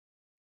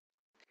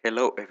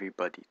Hello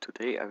everybody,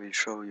 today I will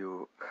show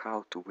you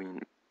how to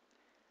win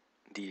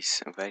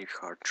this very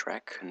hard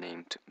track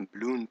named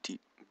Bloontonium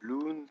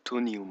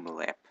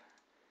Lab.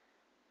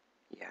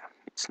 Yeah,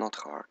 it's not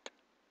hard.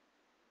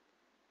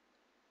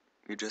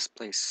 You just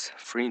place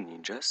 3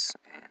 ninjas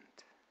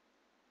and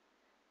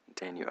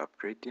then you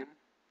upgrade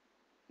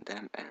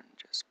them and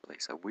just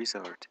place a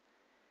wizard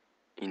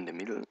in the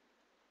middle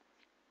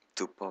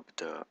to pop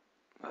the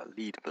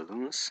lead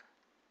balloons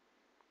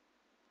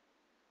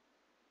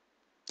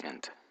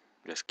and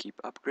just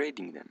keep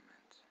upgrading them.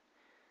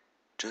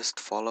 Just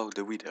follow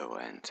the video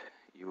and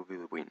you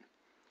will win.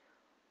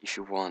 If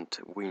you want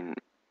to win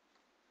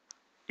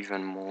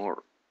even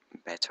more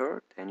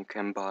better, then you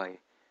can buy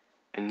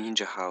a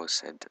ninja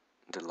house at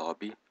the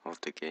lobby of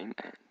the game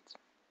and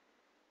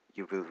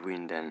you will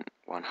win then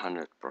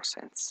 100%.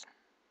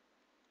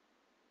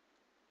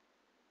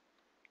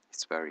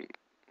 It's very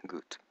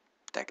good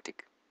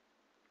tactic.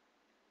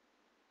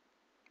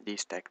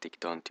 This tactic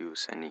don't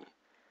use any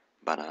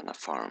banana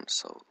farm,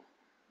 so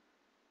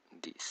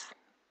this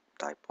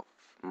type of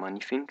money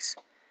things.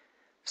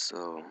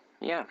 So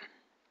yeah.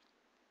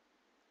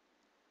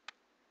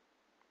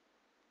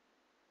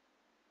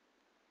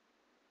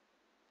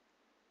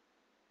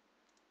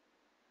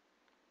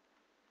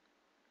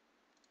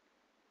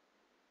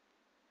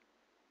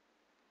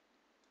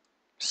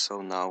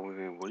 So now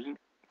we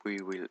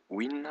will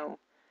win now.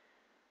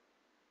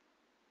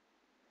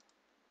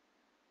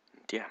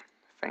 And yeah,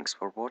 thanks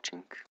for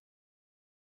watching.